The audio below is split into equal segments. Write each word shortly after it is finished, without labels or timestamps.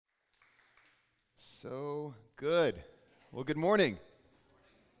So good. Well, good morning.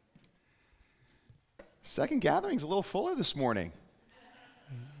 Second gathering's a little fuller this morning.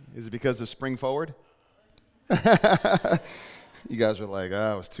 Is it because of Spring Forward? You guys are like,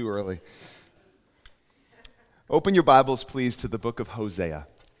 it was too early. Open your Bibles, please, to the book of Hosea.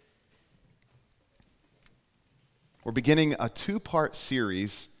 We're beginning a two-part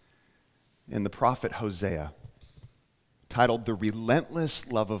series in the prophet Hosea titled The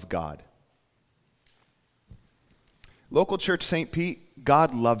Relentless Love of God. Local Church St. Pete,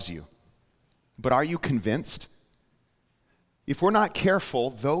 God loves you. But are you convinced? If we're not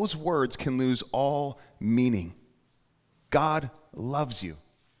careful, those words can lose all meaning. God loves you.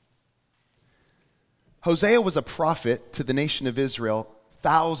 Hosea was a prophet to the nation of Israel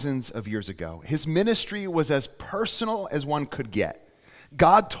thousands of years ago. His ministry was as personal as one could get.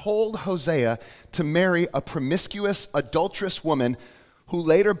 God told Hosea to marry a promiscuous, adulterous woman who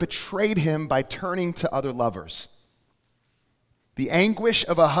later betrayed him by turning to other lovers. The anguish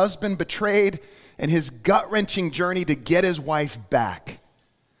of a husband betrayed and his gut-wrenching journey to get his wife back.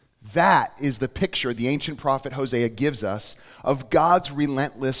 That is the picture the ancient prophet Hosea gives us of God's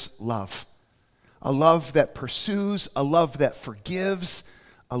relentless love. A love that pursues, a love that forgives,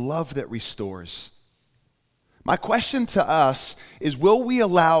 a love that restores. My question to us is, will we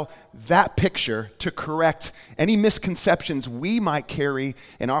allow that picture to correct any misconceptions we might carry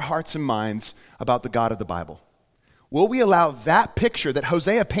in our hearts and minds about the God of the Bible? Will we allow that picture that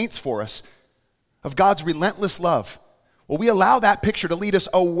Hosea paints for us of God's relentless love, will we allow that picture to lead us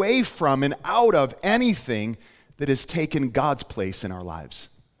away from and out of anything that has taken God's place in our lives?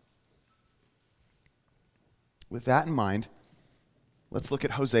 With that in mind, let's look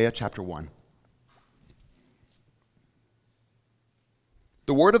at Hosea chapter 1.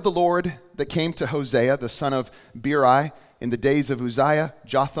 The word of the Lord that came to Hosea, the son of Beeri, in the days of Uzziah,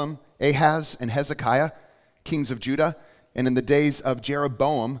 Jotham, Ahaz, and Hezekiah, kings of Judah, and in the days of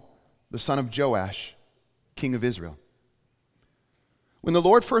Jeroboam, the son of Joash, king of Israel. When the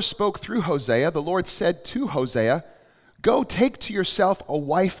Lord first spoke through Hosea, the Lord said to Hosea, "Go take to yourself a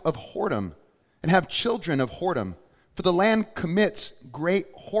wife of whoredom, and have children of whoredom, for the land commits great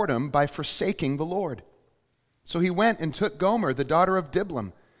whoredom by forsaking the Lord." So he went and took Gomer, the daughter of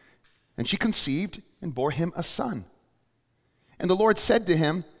Diblaim, and she conceived and bore him a son. And the Lord said to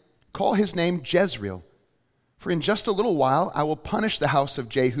him, "Call his name Jezreel, for in just a little while I will punish the house of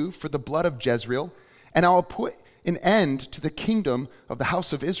Jehu for the blood of Jezreel, and I will put an end to the kingdom of the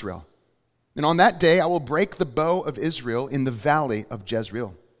house of Israel. And on that day I will break the bow of Israel in the valley of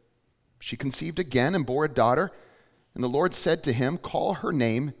Jezreel." She conceived again and bore a daughter, and the Lord said to him, "Call her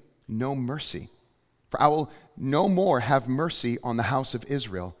name No Mercy, for I will no more have mercy on the house of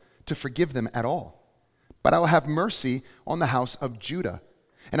Israel to forgive them at all. But I will have mercy on the house of Judah,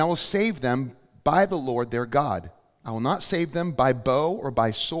 and I will save them by the Lord their God. I will not save them by bow or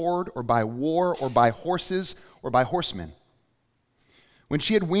by sword or by war or by horses or by horsemen." When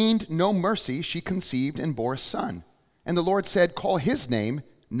she had weaned No Mercy, she conceived and bore a son. And the Lord said, "Call his name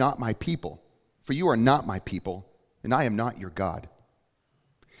Not My People, for you are not my people, and I am not your God.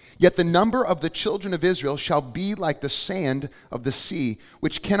 Yet the number of the children of Israel shall be like the sand of the sea,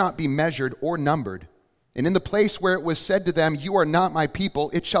 which cannot be measured or numbered. And in the place where it was said to them, 'You are not my people,'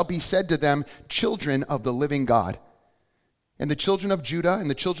 it shall be said to them, 'Children of the living God.' And the children of Judah and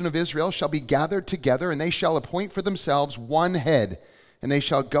the children of Israel shall be gathered together, and they shall appoint for themselves one head, and they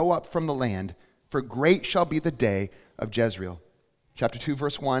shall go up from the land, for great shall be the day of Jezreel." Chapter 2,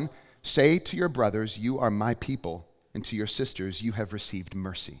 verse 1, "Say to your brothers, 'You are my people,' and to your sisters, 'You have received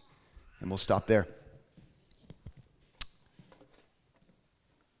mercy.'" And we'll stop there.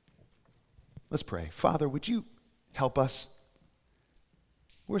 Let's pray. Father, would you help us?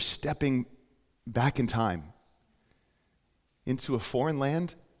 We're stepping back in time into a foreign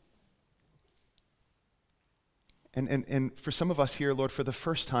land. And for some of us here, Lord, for the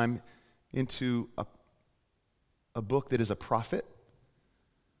first time into a book that is a prophet.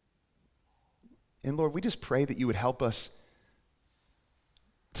 And Lord, we just pray that you would help us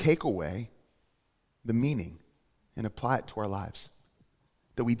take away the meaning and apply it to our lives.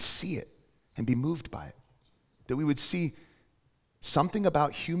 That we'd see it and be moved by it. That we would see something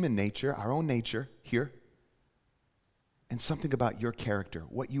about human nature, our own nature here, and something about your character,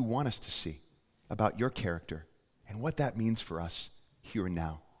 what you want us to see about your character, and what that means for us here and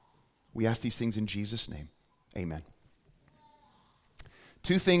now. We ask these things in Jesus' name. Amen.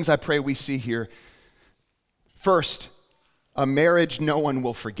 Two things I pray we see here. First, a marriage no one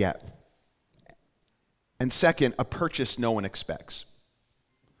will forget. And second, a purchase no one expects.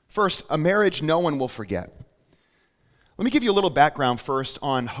 First, a marriage no one will forget. Let me give you a little background first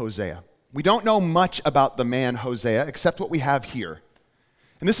on Hosea. We don't know much about the man Hosea except what we have here.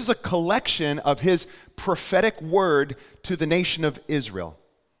 And this is a collection of his prophetic word to the nation of Israel.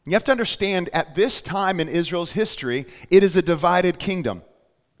 You have to understand, at this time in Israel's history, it is a divided kingdom.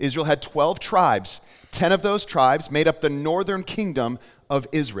 Israel had 12 tribes. 10 of those tribes made up the northern kingdom of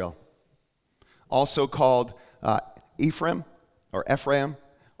Israel, also called Ephraim,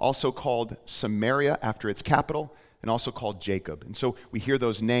 also called Samaria after its capital, and also called Jacob. And so we hear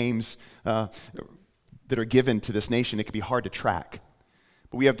those names that are given to this nation. It can be hard to track.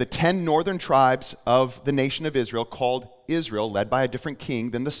 But we have the 10 northern tribes of the nation of Israel called Israel, led by a different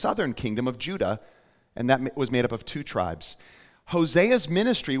king than the southern kingdom of Judah, and that was made up of 2 tribes. Hosea's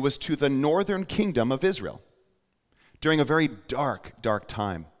ministry was to the northern kingdom of Israel during a very dark, dark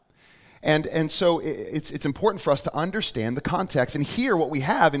time. And so it's important for us to understand the context. And here what we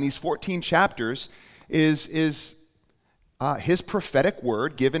have in these 14 chapters is his prophetic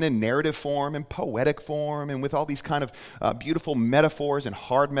word given in narrative form and poetic form and with all these kind of beautiful metaphors and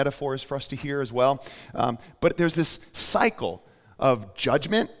hard metaphors for us to hear as well. But there's this cycle of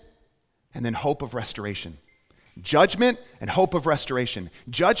judgment and then hope of restoration. Judgment and hope of restoration.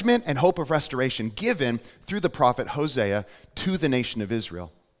 Judgment and hope of restoration given through the prophet Hosea to the nation of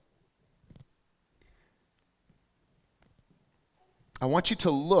Israel. I want you to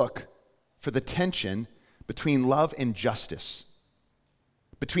look for the tension between love and justice,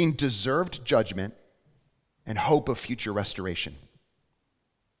 between deserved judgment and hope of future restoration.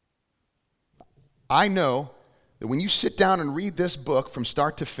 I know that when you sit down and read this book from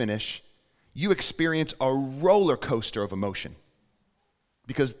start to finish, you experience a roller coaster of emotion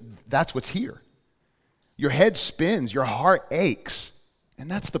because that's what's here. Your head spins, your heart aches,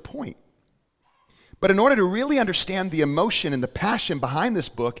 and that's the point. But in order to really understand the emotion and the passion behind this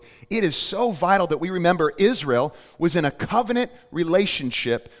book, it is so vital that we remember Israel was in a covenant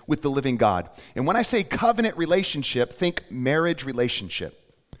relationship with the living God. And when I say covenant relationship, think marriage relationship.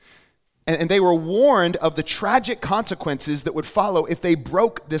 And they were warned of the tragic consequences that would follow if they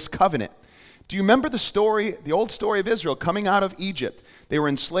broke this covenant. Do you remember the story, the old story of Israel coming out of Egypt? They were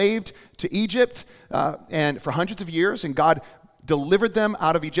enslaved to Egypt and for hundreds of years, and God delivered them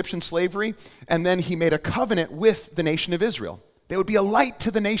out of Egyptian slavery, and then he made a covenant with the nation of Israel. They would be a light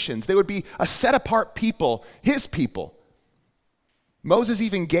to the nations. They would be a set-apart people, his people. Moses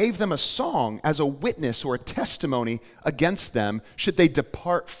even gave them a song as a witness or a testimony against them should they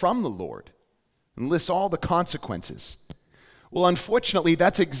depart from the Lord, and lists all the consequences. Well, unfortunately,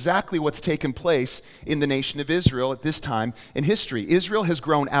 that's exactly what's taken place in the nation of Israel at this time in history. Israel has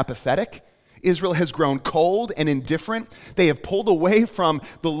grown apathetic. Israel has grown cold and indifferent. They have pulled away from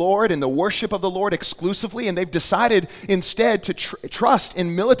the Lord and the worship of the Lord exclusively, and they've decided instead to trust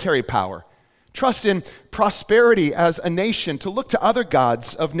in military power, trust in prosperity as a nation, to look to other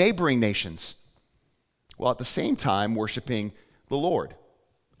gods of neighboring nations, while at the same time worshiping the Lord,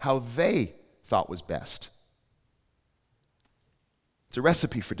 how they thought was best. It's a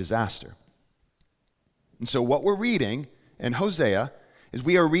recipe for disaster. And so what we're reading in Hosea is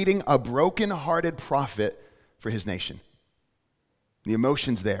we are reading a broken-hearted prophet for his nation. The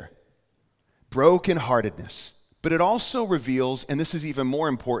emotion's there. Broken-heartedness. But it also reveals, and this is even more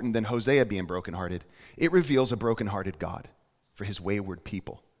important than Hosea being broken-hearted, it reveals a broken-hearted God for his wayward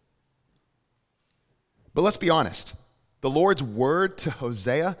people. But let's be honest. The Lord's word to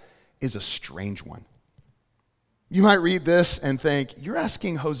Hosea is a strange one. You might read this and think, you're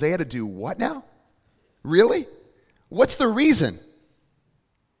asking Hosea to do what now? Really? What's the reason?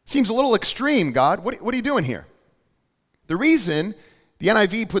 Seems a little extreme, God. What are you doing here? The reason, the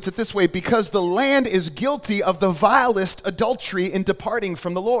NIV puts it this way, because the land is guilty of the vilest adultery in departing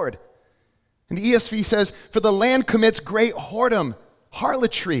from the Lord. And the ESV says, for the land commits great whoredom,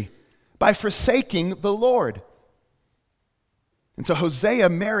 harlotry, by forsaking the Lord. And so Hosea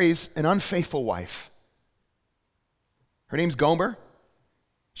marries an unfaithful wife. Her name's Gomer.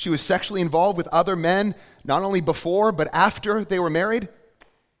 She was sexually involved with other men, not only before, but after they were married.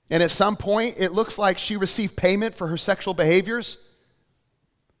 And at some point, it looks like she received payment for her sexual behaviors.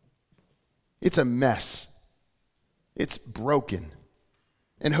 It's a mess. It's broken.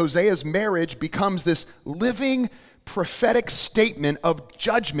 And Hosea's marriage becomes this living prophetic statement of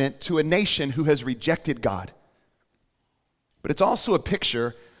judgment to a nation who has rejected God. But it's also a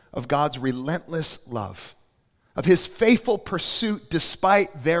picture of God's relentless love, of his faithful pursuit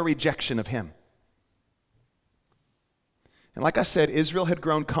despite their rejection of him. And like I said, Israel had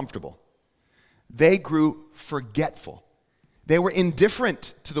grown comfortable. They grew forgetful. They were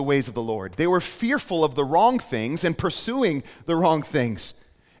indifferent to the ways of the Lord. They were fearful of the wrong things and pursuing the wrong things.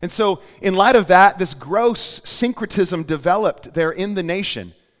 And so, in light of that, this gross syncretism developed there in the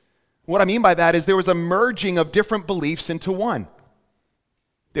nation. What I mean by that is there was a merging of different beliefs into one.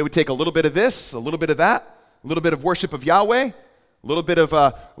 They would take a little bit of this, a little bit of that, a little bit of worship of Yahweh, a little bit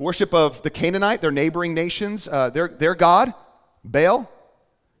of worship of the Canaanite, their neighboring nations, their god, Baal,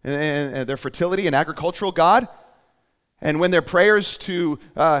 and their fertility and agricultural god. And when their prayers to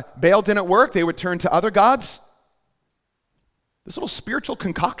Baal didn't work, they would turn to other gods. This little spiritual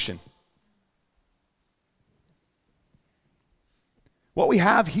concoction. What we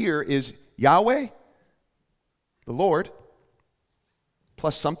have here is Yahweh, the Lord,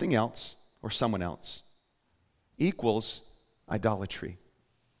 plus something else or someone else equals idolatry,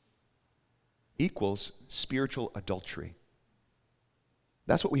 equals spiritual adultery.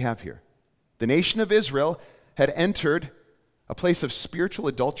 That's what we have here. The nation of Israel had entered a place of spiritual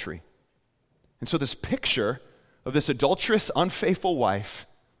adultery. And so this picture of this adulterous, unfaithful wife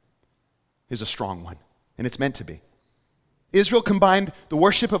is a strong one, and it's meant to be. Israel combined the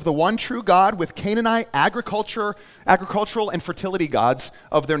worship of the one true God with Canaanite agricultural and fertility gods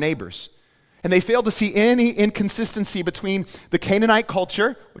of their neighbors. And they failed to see any inconsistency between the Canaanite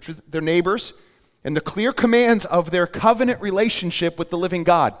culture, which was their neighbors, and the clear commands of their covenant relationship with the living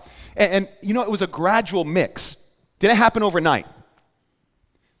God. And you know, it was a gradual mix. Didn't happen overnight.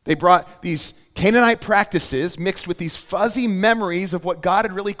 They brought these Canaanite practices mixed with these fuzzy memories of what God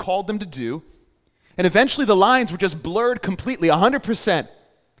had really called them to do. And eventually the lines were just blurred completely, 100%.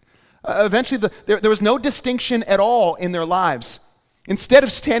 Eventually there was no distinction at all in their lives. Instead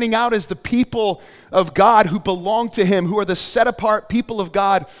of standing out as the people of God who belong to Him, who are the set-apart people of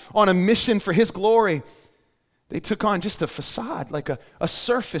God on a mission for His glory, they took on just a facade, like a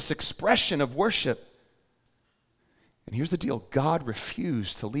surface expression of worship. And here's the deal. God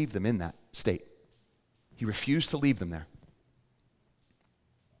refused to leave them in that state. He refused to leave them there.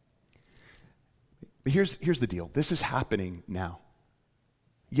 But here's the deal. This is happening now.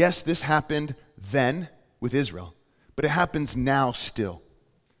 Yes, this happened then with Israel, but it happens now still.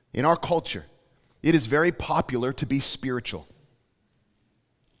 In our culture, it is very popular to be spiritual.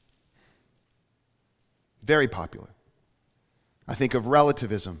 Very popular. I think of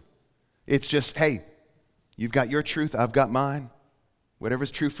relativism. It's just, hey, you've got your truth, I've got mine.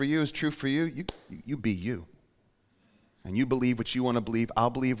 Whatever's true for you is true for you. You be you. And you believe what you want to believe. I'll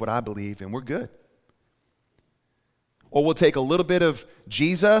believe what I believe, and we're good. Or we'll take a little bit of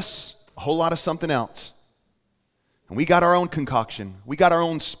Jesus, a whole lot of something else. And we got our own concoction. We got our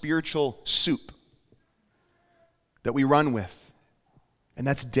own spiritual soup that we run with. And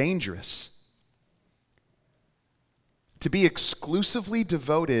that's dangerous. To be exclusively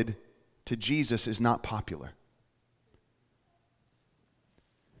devoted to Jesus is not popular.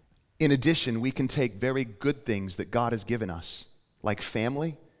 In addition, we can take very good things that God has given us, like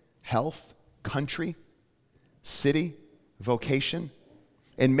family, health, country, city, vocation,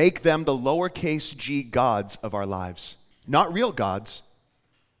 and make them the lowercase g gods of our lives. Not real gods.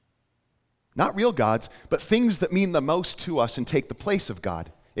 Not real gods, but things that mean the most to us and take the place of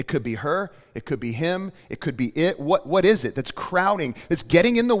God. It could be her, it could be him, it could be it. What is it that's crowding, that's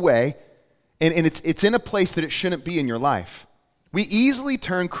getting in the way, and it's in a place that it shouldn't be in your life? We easily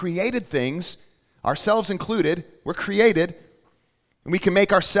turn created things, ourselves included, we're created, and we can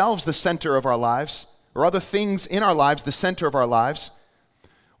make ourselves the center of our lives, or other things in our lives the center of our lives.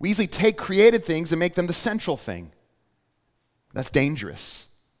 We easily take created things and make them the central thing. That's dangerous.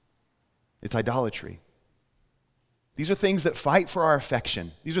 It's idolatry. These are things that fight for our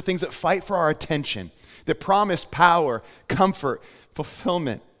affection. These are things that fight for our attention, that promise power, comfort,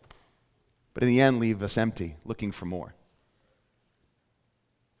 fulfillment, but in the end leave us empty, looking for more.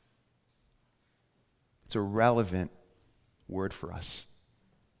 It's a relevant word for us,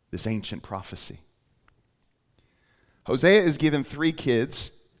 this ancient prophecy. Hosea is given 3 kids,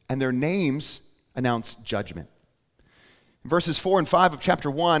 and their names announce judgment. In verses 4 and 5 of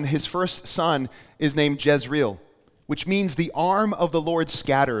chapter 1, his first son is named Jezreel, which means the arm of the Lord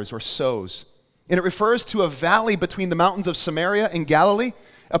scatters or sows. And it refers to a valley between the mountains of Samaria and Galilee,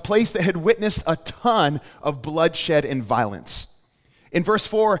 a place that had witnessed a ton of bloodshed and violence. In verse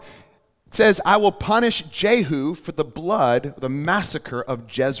 4, it says, I will punish Jehu for the blood, the massacre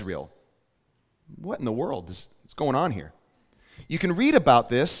of Jezreel. What in the world is going on here? You can read about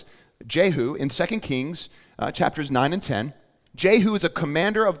this, Jehu, in 2 Kings chapters 9 and 10. Jehu is a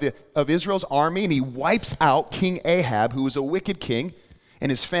commander of Israel's army, and he wipes out King Ahab, who was a wicked king, and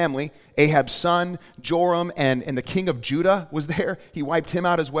his family. Ahab's son, Joram, and the king of Judah was there. He wiped him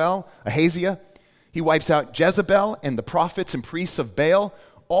out as well, Ahaziah. He wipes out Jezebel and the prophets and priests of Baal,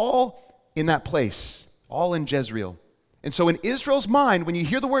 all in that place, all in Jezreel. And so in Israel's mind, when you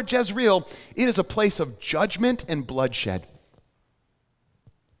hear the word Jezreel, it is a place of judgment and bloodshed.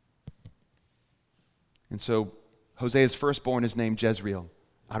 And so Hosea's firstborn is named Jezreel.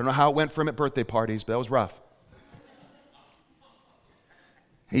 I don't know how it went for him at birthday parties, but that was rough.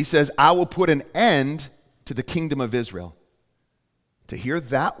 He says, I will put an end to the kingdom of Israel. To hear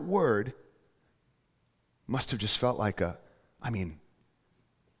that word must have just felt like an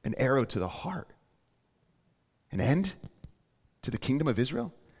arrow to the heart. An end to the kingdom of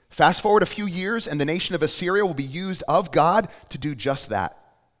Israel? Fast forward a few years, and the nation of Assyria will be used of God to do just that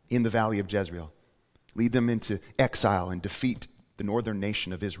in the valley of Jezreel. Lead them into exile and defeat the northern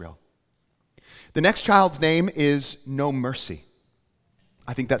nation of Israel. The next child's name is No Mercy.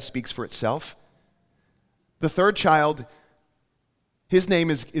 I think that speaks for itself. The third child, his name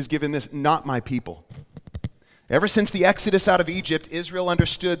is given this, Not My People. Ever since the Exodus out of Egypt, Israel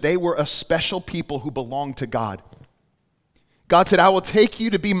understood they were a special people who belonged to God. God said, I will take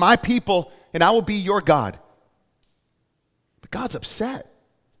you to be my people, and I will be your God. But God's upset.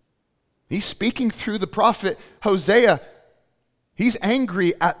 He's speaking through the prophet Hosea. He's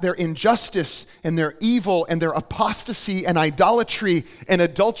angry at their injustice and their evil and their apostasy and idolatry and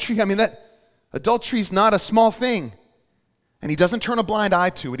adultery. That adultery is not a small thing. And he doesn't turn a blind eye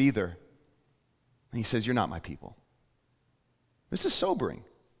to it either. And he says, you're not my people. This is sobering.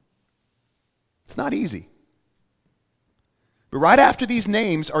 It's not easy. But right after these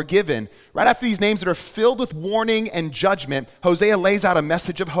names are given, right after these names that are filled with warning and judgment, Hosea lays out a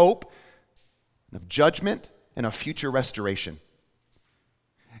message of hope, of judgment, and of future restoration.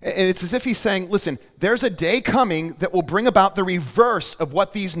 And it's as if he's saying, listen, there's a day coming that will bring about the reverse of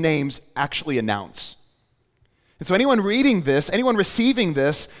what these names actually announce. And so anyone reading this, anyone receiving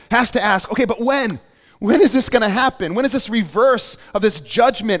this, has to ask, okay, but when? When is this going to happen? When is this reverse of this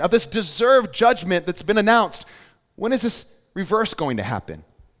judgment, of this deserved judgment that's been announced? When is this reverse going to happen?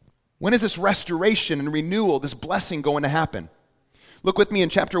 When is this restoration and renewal, this blessing going to happen? Look with me in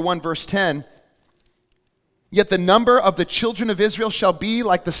chapter 1, verse 10. Yet the number of the children of Israel shall be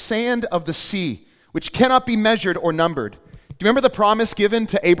like the sand of the sea, which cannot be measured or numbered. Do you remember the promise given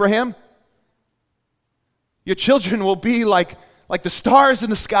to Abraham? Your children will be like the stars in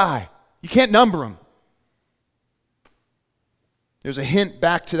the sky. You can't number them. There's a hint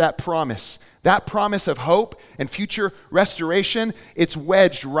back to that promise. That promise of hope and future restoration, it's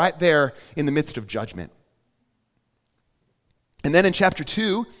wedged right there in the midst of judgment. And then in chapter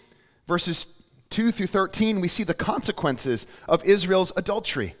 2, verses 2 through 13, we see the consequences of Israel's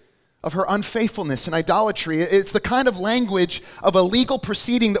adultery, of her unfaithfulness and idolatry. It's the kind of language of a legal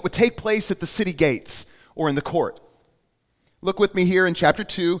proceeding that would take place at the city gates or in the court. Look with me here in chapter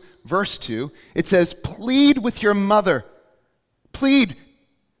 2, verse 2. It says, plead with your mother. Plead,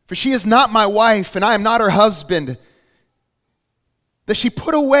 for she is not my wife, and I am not her husband. That she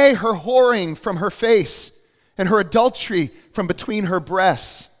put away her whoring from her face and her adultery from between her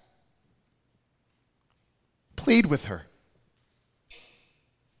breasts. Plead with her.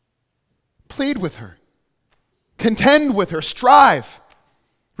 Plead with her. Contend with her. Strive.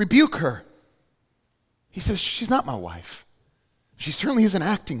 Rebuke her. He says, she's not my wife. She certainly isn't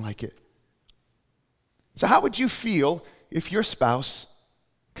acting like it. So how would you feel if your spouse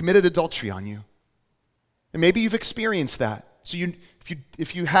committed adultery on you? And maybe you've experienced that. So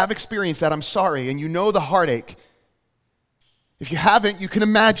if you have experienced that, I'm sorry, and you know the heartache. If you haven't, you can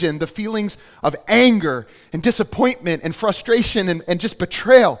imagine the feelings of anger and disappointment and frustration and just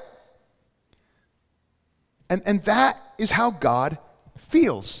betrayal. And that is how God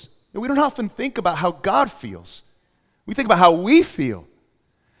feels. We don't often think about how God feels. We think about how we feel.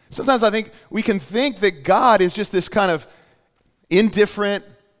 Sometimes I think we can think that God is just this kind of indifferent,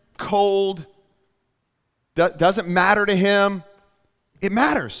 cold, doesn't matter to him. It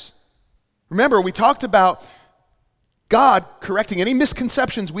matters. Remember, we talked about God correcting any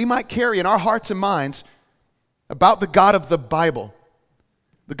misconceptions we might carry in our hearts and minds about the God of the Bible.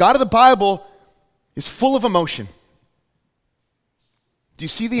 The God of the Bible is full of emotion. Do you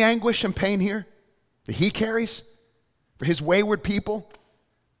see the anguish and pain here that he carries for his wayward people?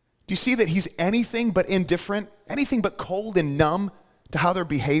 Do you see that he's anything but indifferent, anything but cold and numb to how they're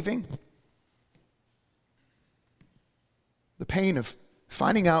behaving? The pain of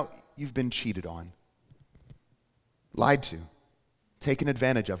finding out you've been cheated on, lied to, taken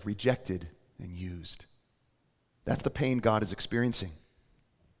advantage of, rejected, and used. That's the pain God is experiencing.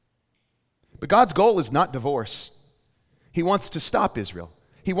 But God's goal is not divorce. He wants to stop Israel.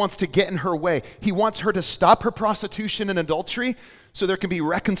 He wants to get in her way. He wants her to stop her prostitution and adultery so there can be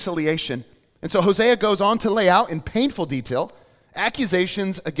reconciliation. And so Hosea goes on to lay out in painful detail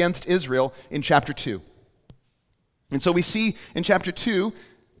accusations against Israel in chapter 2. And so we see in chapter 2,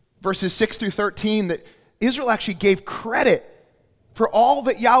 verses 6 through 13, that Israel actually gave credit for all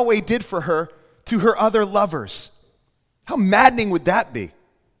that Yahweh did for her to her other lovers. How maddening would that be?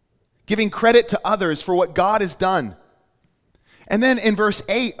 Giving credit to others for what God has done. And then in verse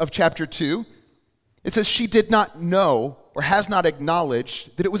 8 of chapter 2, it says, she did not know or has not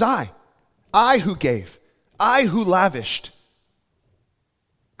acknowledged that it was I who gave, I who lavished.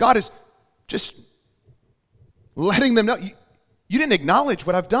 God is just letting them know, you didn't acknowledge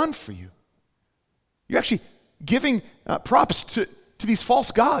what I've done for you. You're actually giving props to these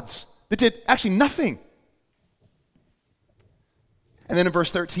false gods that did actually nothing. And then in verse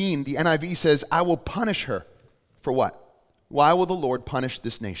 13, the NIV says, I will punish her. For what? Why will the Lord punish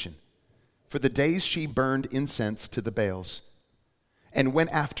this nation? For the days she burned incense to the Baals and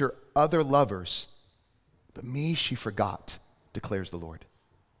went after other lovers, but me she forgot, declares the Lord.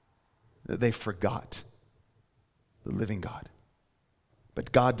 They forgot the living God.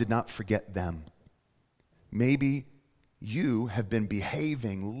 But God did not forget them. Maybe you have been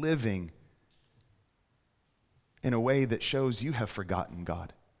behaving, living in a way that shows you have forgotten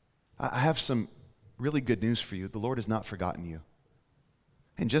God. I have some really good news for you. The Lord has not forgotten you.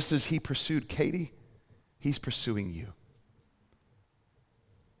 And just as he pursued Katie, he's pursuing you.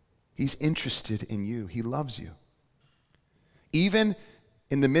 He's interested in you. He loves you. Even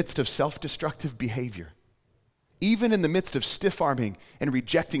in the midst of self-destructive behavior, even in the midst of stiff-arming and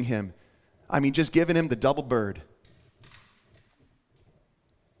rejecting him, just giving him the double bird.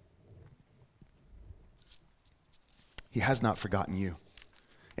 He has not forgotten you.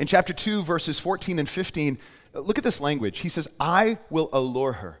 In chapter 2, verses 14 and 15, look at this language. He says, I will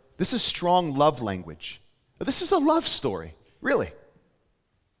allure her. This is strong love language. This is a love story, really.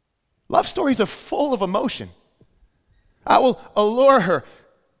 Love stories are full of emotion. I will allure her.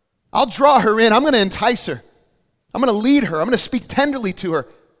 I'll draw her in. I'm going to entice her. I'm going to lead her. I'm going to speak tenderly to her.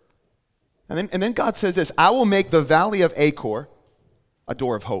 And then God says this, I will make the valley of Achor a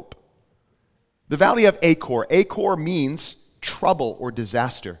door of hope. The valley of Achor. Achor means trouble or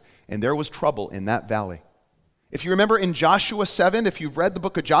disaster. And there was trouble in that valley. If you remember in Joshua 7, if you've read the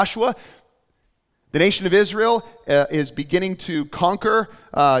book of Joshua, the nation of Israel is beginning to conquer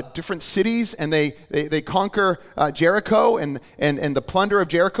different cities, and they conquer Jericho, and the plunder of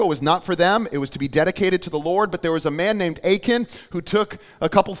Jericho was not for them. It was to be dedicated to the Lord, but there was a man named Achan who took a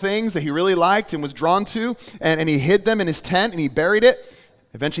couple things that he really liked and was drawn to, and he hid them in his tent, and he buried it.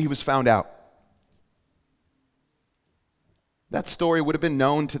 Eventually he was found out. That story would have been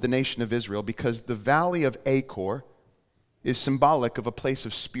known to the nation of Israel because the valley of Achor is symbolic of a place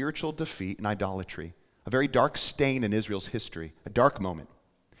of spiritual defeat and idolatry, a very dark stain in Israel's history, a dark moment.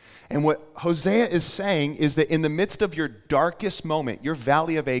 And what Hosea is saying is that in the midst of your darkest moment, your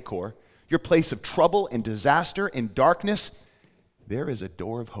valley of Achor, your place of trouble and disaster and darkness, there is a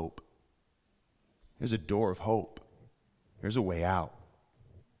door of hope. There's a door of hope. There's a way out.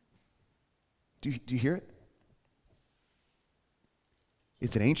 Do you hear it?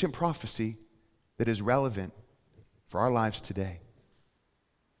 It's an ancient prophecy that is relevant for our lives today.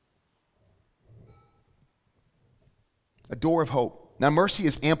 A door of hope. Now, mercy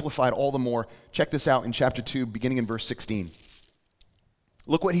is amplified all the more. Check this out in chapter 2, beginning in verse 16.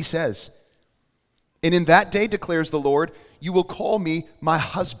 Look what he says. And in that day, declares the Lord, you will call me my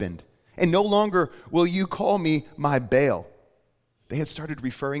husband, and no longer will you call me my Baal. They had started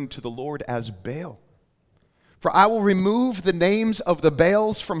referring to the Lord as Baal. For I will remove the names of the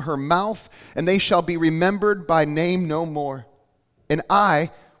Baals from her mouth, and they shall be remembered by name no more. And I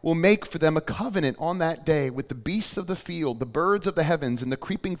will make for them a covenant on that day with the beasts of the field, the birds of the heavens, and the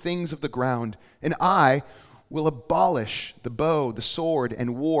creeping things of the ground. And I will abolish the bow, the sword,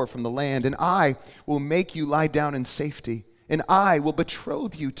 and war from the land. And I will make you lie down in safety. And I will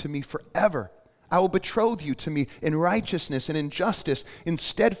betroth you to me forever. I will betroth you to me in righteousness and in justice, in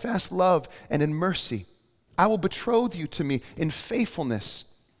steadfast love and in mercy. I will betroth you to me in faithfulness,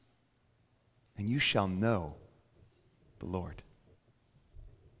 and you shall know the Lord.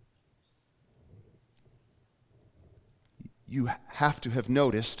 You have to have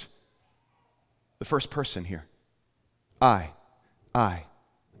noticed the first person here. I.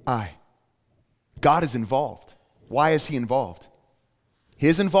 God is involved. Why is he involved?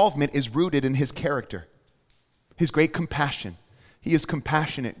 His involvement is rooted in his character, his great compassion. He is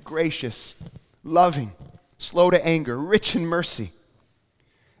compassionate, gracious, loving, slow to anger, rich in mercy.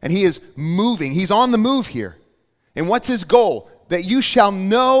 And he is moving. He's on the move here. And what's his goal? That you shall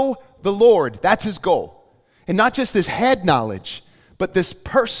know the Lord. That's his goal. And not just this head knowledge, but this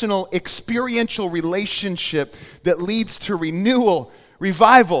personal, experiential relationship that leads to renewal,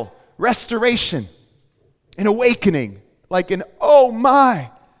 revival, restoration, and awakening. Like an, oh my,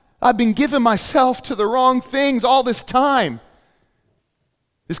 I've been giving myself to the wrong things all this time.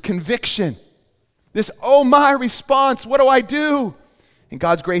 This conviction This oh my response, what do I do? And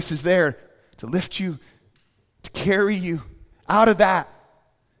God's grace is there to lift you, to carry you out of that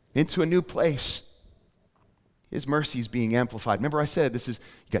into a new place. His mercy is being amplified. Remember I said this is,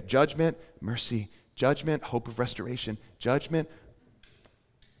 you got judgment, mercy, judgment, hope of restoration, judgment.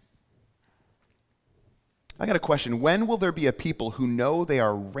 I got a question. When will there be a people who know they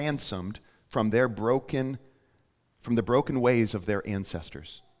are ransomed from the broken ways of their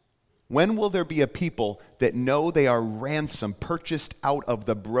ancestors? When will there be a people that know they are ransomed, purchased out of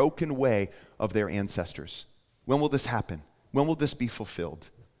the broken way of their ancestors? When will this happen? When will this be fulfilled?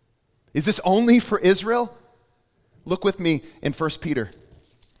 Is this only for Israel? Look with me in 1 Peter.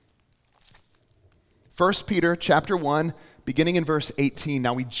 1 Peter chapter 1, beginning in verse 18.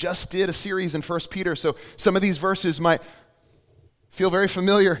 Now we just did a series in 1 Peter, so some of these verses might feel very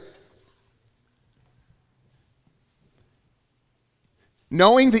familiar.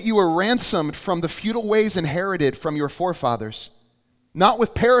 Knowing that you were ransomed from the futile ways inherited from your forefathers, not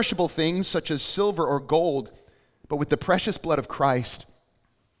with perishable things such as silver or gold, but with the precious blood of Christ,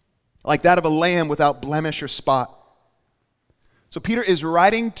 like that of a lamb without blemish or spot. So Peter is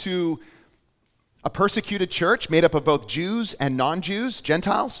writing to a persecuted church made up of both Jews and non-Jews,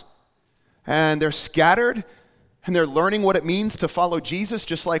 Gentiles, and they're scattered, and they're learning what it means to follow Jesus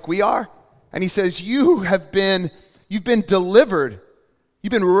just like we are. And he says, you've been delivered.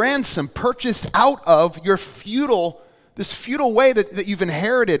 You've been ransomed, purchased out of this futile way that you've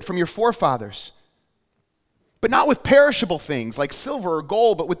inherited from your forefathers. But not with perishable things like silver or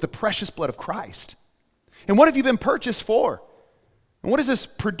gold, but with the precious blood of Christ. And what have you been purchased for? And what has this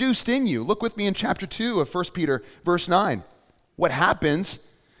produced in you? Look with me in chapter 2 of 1 Peter, verse 9. What happens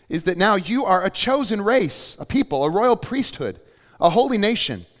is that now you are a chosen race, a people, a royal priesthood, a holy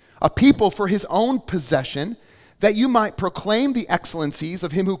nation, a people for his own possession, that you might proclaim the excellencies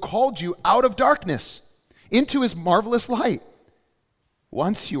of him who called you out of darkness into his marvelous light.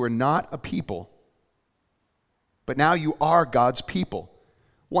 Once you were not a people, but now you are God's people.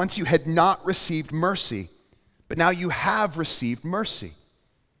 Once you had not received mercy, but now you have received mercy.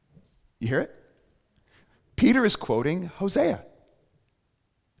 You hear it? Peter is quoting Hosea.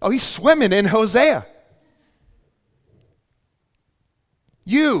 Oh, he's swimming in Hosea.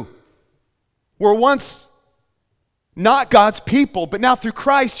 You were once not God's people, but now through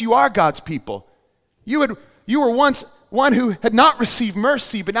Christ you are God's people. You were once one who had not received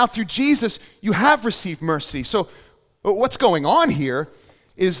mercy, but now through Jesus you have received mercy. So what's going on here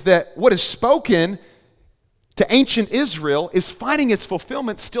is that what is spoken to ancient Israel is finding its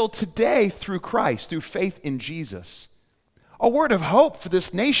fulfillment still today through Christ, through faith in Jesus. A word of hope for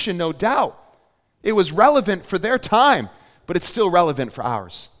this nation, no doubt. It was relevant for their time, but it's still relevant for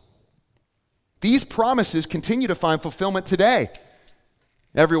ours. These promises continue to find fulfillment today.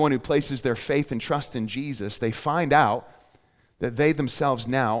 Everyone who places their faith and trust in Jesus, they find out that they themselves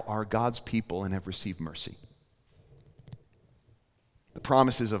now are God's people and have received mercy. The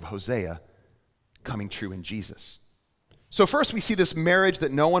promises of Hosea coming true in Jesus. So first we see this marriage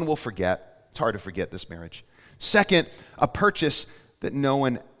that no one will forget. It's hard to forget this marriage. Second, a purchase that no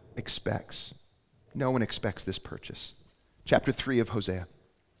one expects. No one expects this purchase. Chapter 3 of Hosea.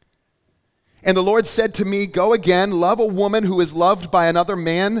 And the Lord said to me, go again, love a woman who is loved by another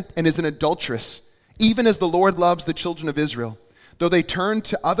man and is an adulteress, even as the Lord loves the children of Israel, though they turn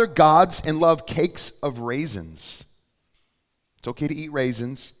to other gods and love cakes of raisins. It's okay to eat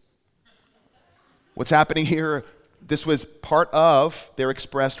raisins. What's happening here, this was part of their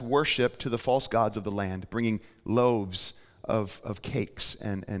expressed worship to the false gods of the land, bringing loaves of cakes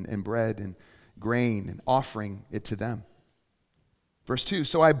and bread and grain and offering it to them. Verse 2,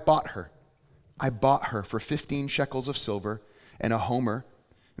 so I bought her for 15 shekels of silver and a homer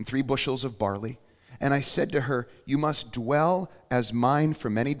and 3 bushels of barley. And I said to her, you must dwell as mine for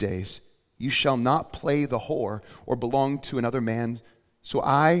many days. You shall not play the whore or belong to another man. So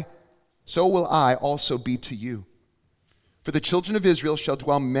will I also be to you. For the children of Israel shall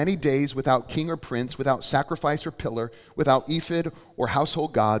dwell many days without king or prince, without sacrifice or pillar, without ephod or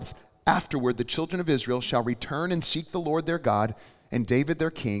household gods. Afterward, the children of Israel shall return and seek the Lord their God and David their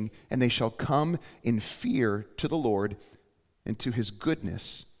king, and they shall come in fear to the Lord and to his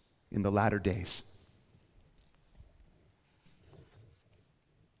goodness in the latter days.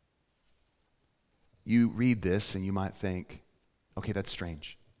 You read this and you might think, okay, that's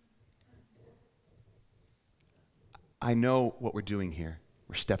strange. I know what we're doing here.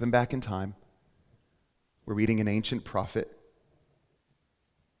 We're stepping back in time. We're reading an ancient prophet.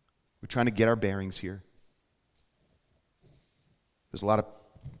 We're trying to get our bearings here. There's a lot of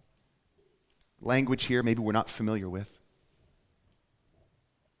language here maybe we're not familiar with.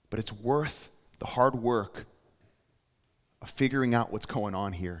 But it's worth the hard work of figuring out what's going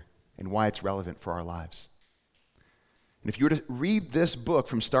on here and why it's relevant for our lives. And if you were to read this book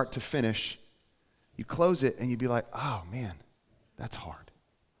from start to finish, you'd close it and you'd be like, oh man, that's hard.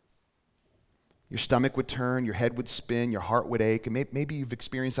 Your stomach would turn, your head would spin, your heart would ache, and maybe you've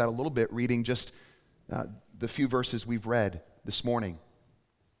experienced that a little bit reading just the few verses we've read this morning.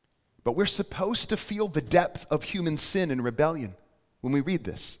 But we're supposed to feel the depth of human sin and rebellion when we read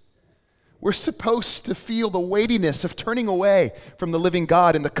this. We're supposed to feel the weightiness of turning away from the living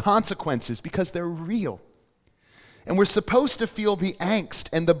God and the consequences because they're real. And we're supposed to feel the angst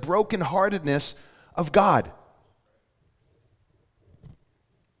and the brokenheartedness of God.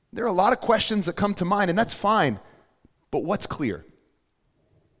 There are a lot of questions that come to mind, and that's fine. But what's clear?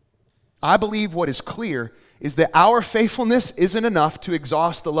 I believe what is clear is that our faithfulness isn't enough to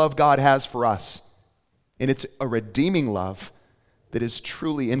exhaust the love God has for us. And it's a redeeming love that is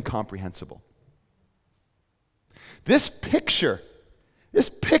truly incomprehensible. This picture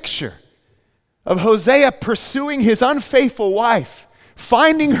of Hosea pursuing his unfaithful wife,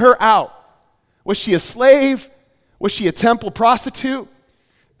 finding her out. Was she a slave? Was she a temple prostitute?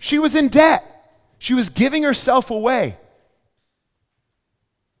 She was in debt. She was giving herself away.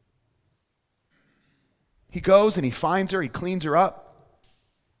 He goes and he finds her, he cleans her up,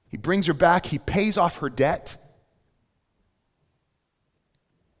 he brings her back, he pays off her debt.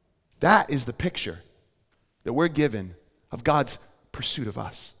 That is the picture that we're given of God's pursuit of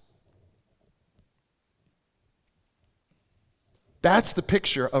us. That's the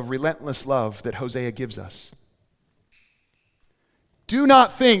picture of relentless love that Hosea gives us. Do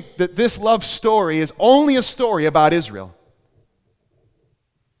not think that this love story is only a story about Israel.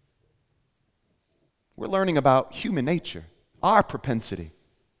 We're learning about human nature, our propensity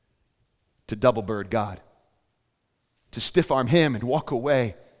to double bird God, to stiff arm Him and walk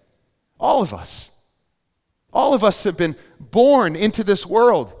away. All of us have been born into this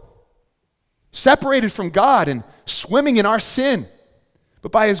world, separated from God and swimming in our sin.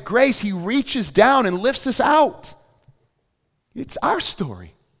 But by His grace, He reaches down and lifts us out. It's our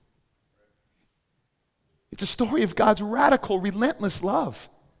story. It's a story of God's radical, relentless love.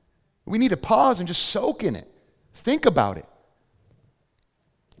 We need to pause and just soak in it. Think about it.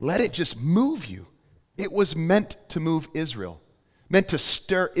 Let it just move you. It was meant to move Israel, meant to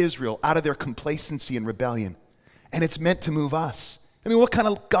stir Israel out of their complacency and rebellion. And it's meant to move us. I mean, what kind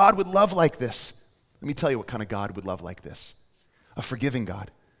of God would love like this? Let me tell you what kind of God would love like this. A forgiving God,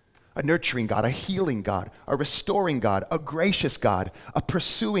 a nurturing God, a healing God, a restoring God, a gracious God, a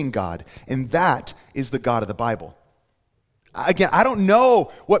pursuing God. And that is the God of the Bible. Again, I don't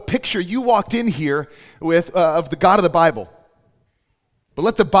know what picture you walked in here with of the God of the Bible. But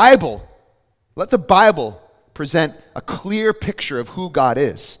let the Bible present a clear picture of who God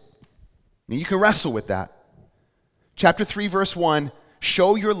is. And you can wrestle with that. Chapter 3, verse 1,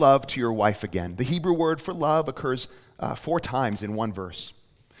 show your love to your wife again. The Hebrew word for love occurs 4 times in one verse.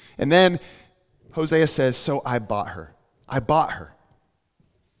 And then Hosea says, so I bought her. I bought her.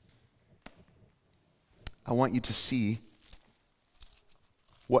 I want you to see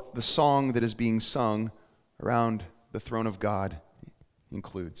what the song that is being sung around the throne of God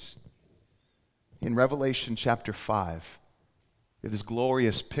includes. In Revelation chapter 5, we have this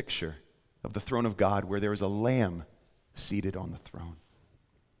glorious picture of the throne of God where there is a lamb seated on the throne.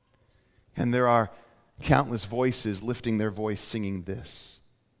 And there are countless voices lifting their voice singing this.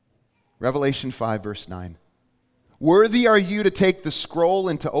 Revelation 5, verse 9. Worthy are you to take the scroll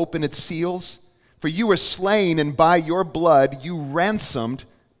and to open its seals, for you were slain, and by your blood you ransomed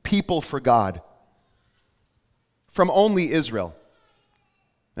people for God from only Israel.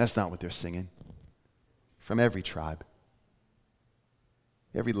 That's not what they're singing. From every tribe,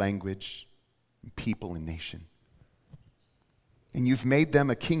 every language, people and nation. And you've made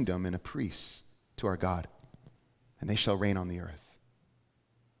them a kingdom and a priest to our God, and they shall reign on the earth.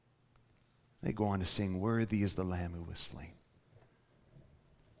 They go on to sing, worthy is the Lamb who was slain.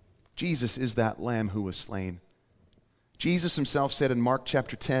 Jesus is that Lamb who was slain. Jesus himself said in Mark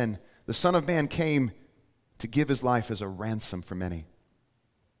chapter 10, the Son of Man came to give his life as a ransom for many.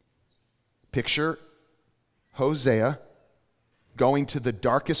 Picture Hosea going to the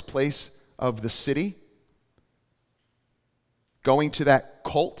darkest place of the city, going to that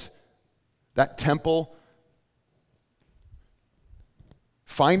cult, that temple,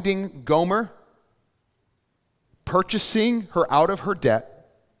 finding Gomer, purchasing her out of her debt,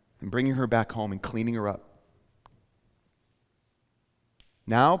 and bringing her back home and cleaning her up.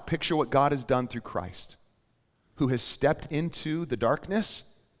 Now, picture what God has done through Christ, who has stepped into the darkness,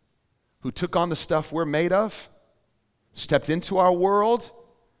 who took on the stuff we're made of, stepped into our world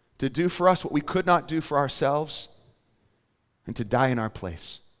to do for us what we could not do for ourselves, and to die in our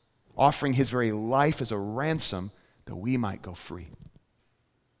place, offering his very life as a ransom that we might go free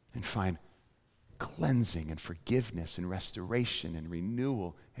and find cleansing and forgiveness and restoration and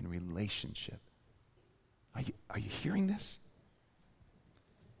renewal and relationship. Are you hearing this?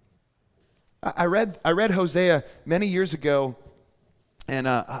 I read Hosea many years ago, and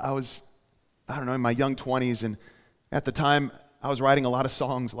I was, in my young 20s, and at the time I was writing a lot of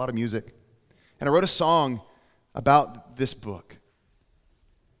songs, a lot of music, and I wrote a song about this book.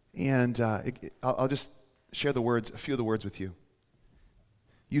 And I'll just share a few of the words with you.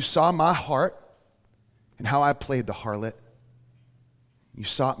 You saw my heart and how I played the harlot. You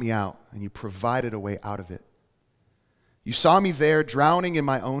sought me out and you provided a way out of it. You saw me there drowning in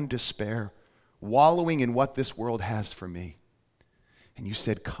my own despair, wallowing in what this world has for me. And you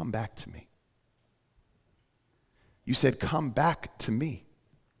said, come back to me. You said, come back to me.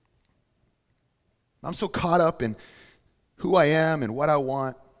 I'm so caught up in who I am and what I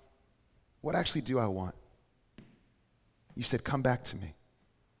want. What actually do I want? You said, come back to me.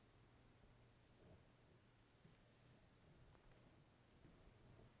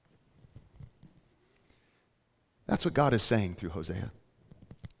 That's what God is saying through Hosea.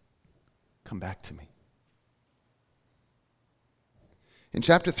 Come back to me. In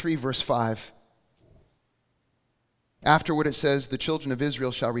chapter 3, verse 5, afterward it says, the children of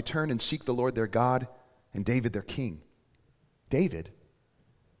Israel shall return and seek the Lord their God and David their king. David?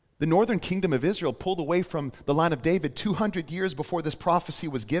 The northern kingdom of Israel pulled away from the line of David 200 years before this prophecy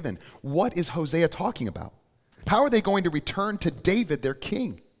was given. What is Hosea talking about? How are they going to return to David their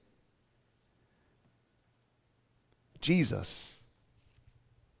king? Jesus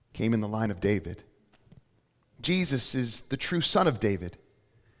came in the line of David. Jesus is the true son of David.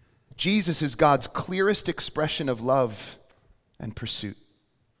 Jesus is God's clearest expression of love and pursuit.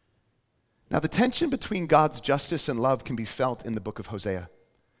 Now, the tension between God's justice and love can be felt in the book of Hosea.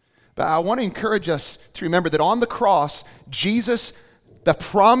 But I want to encourage us to remember that on the cross, Jesus, the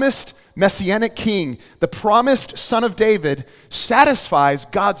promised Messianic King, the promised Son of David, satisfies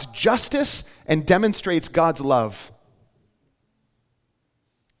God's justice and demonstrates God's love.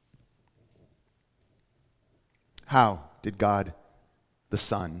 How did God the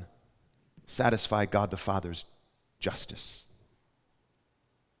Son satisfy God the Father's justice?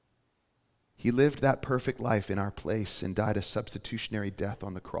 He lived that perfect life in our place and died a substitutionary death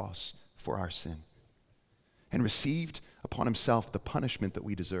on the cross for our sin and received upon himself the punishment that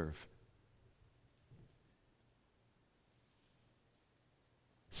we deserve.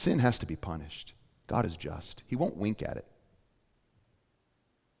 Sin has to be punished. God is just. He won't wink at it.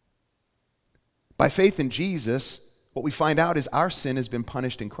 By faith in Jesus, what we find out is our sin has been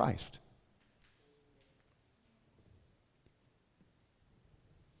punished in Christ.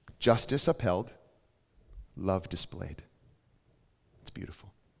 Justice upheld, love displayed. It's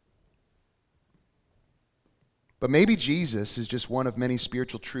beautiful. But maybe Jesus is just one of many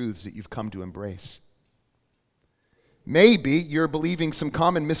spiritual truths that you've come to embrace. Maybe you're believing some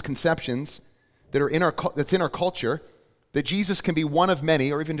common misconceptions that's in our culture, that Jesus can be one of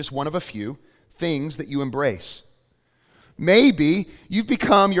many, or even just one of a few, things that you embrace. Maybe you've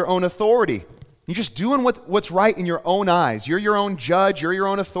become your own authority. You're just doing what's right in your own eyes. You're your own judge, you're your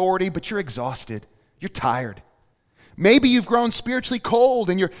own authority, but you're exhausted. You're tired. Maybe you've grown spiritually cold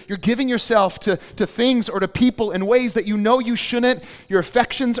and you're giving yourself to things or to people in ways that you know you shouldn't. Your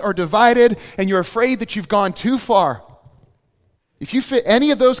affections are divided and you're afraid that you've gone too far. If you fit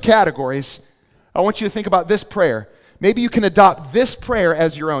any of those categories, I want you to think about this prayer. Maybe you can adopt this prayer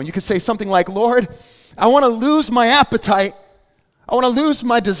as your own. You could say something like, Lord, I want to lose my appetite. I want to lose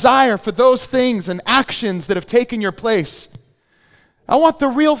my desire for those things and actions that have taken your place. I want the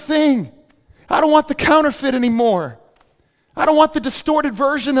real thing. I don't want the counterfeit anymore. I don't want the distorted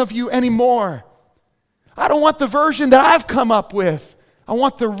version of you anymore. I don't want the version that I've come up with. I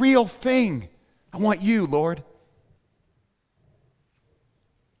want the real thing. I want you, Lord.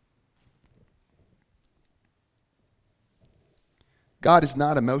 God is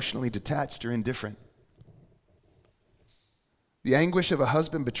not emotionally detached or indifferent. The anguish of a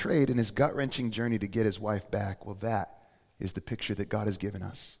husband betrayed in his gut-wrenching journey to get his wife back, well, that is the picture that God has given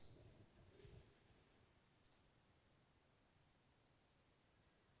us.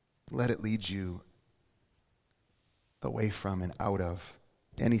 Let it lead you away from and out of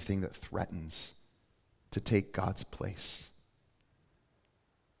anything that threatens to take God's place.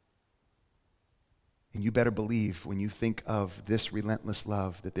 And you better believe when you think of this relentless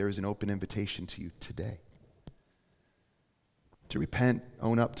love that there is an open invitation to you today to repent,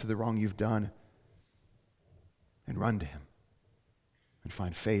 own up to the wrong you've done, and run to him. and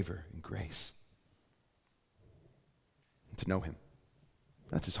find favor and grace. And to know him.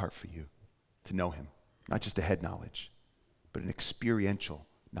 That's his heart for you. To know him. Not just a head knowledge, but an experiential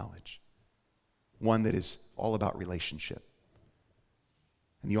knowledge. One that is all about relationship.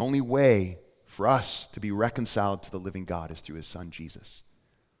 And the only way for us to be reconciled to the living God is through his son, Jesus.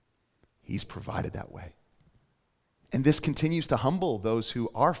 He's provided that way. And this continues to humble those who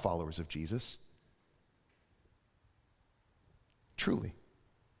are followers of Jesus. Truly.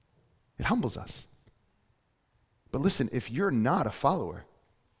 It humbles us. But listen, if you're not a follower,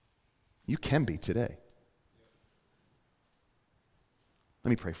 you can be today. Let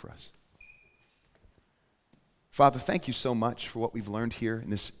me pray for us. Father, thank you so much for what we've learned here in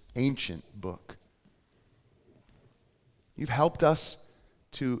this ancient book. You've helped us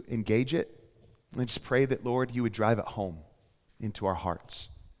to engage it. And I just pray that, Lord, you would drive it home into our hearts.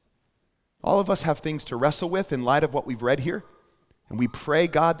 All of us have things to wrestle with in light of what we've read here. And we pray,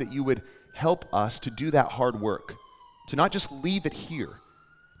 God, that you would help us to do that hard work, to not just leave it here,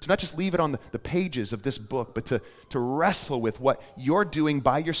 to not just leave it on the pages of this book, but to wrestle with what you're doing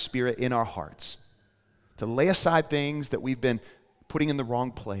by your Spirit in our hearts, to lay aside things that we've been putting in the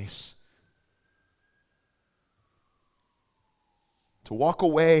wrong place, to walk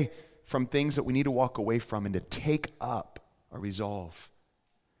away from things that we need to walk away from, and to take up a resolve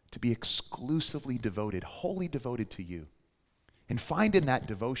to be exclusively devoted, wholly devoted to you, and find in that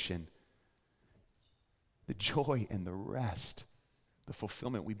devotion the joy and the rest, the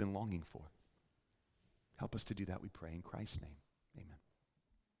fulfillment we've been longing for. Help us to do that, we pray, in Christ's name.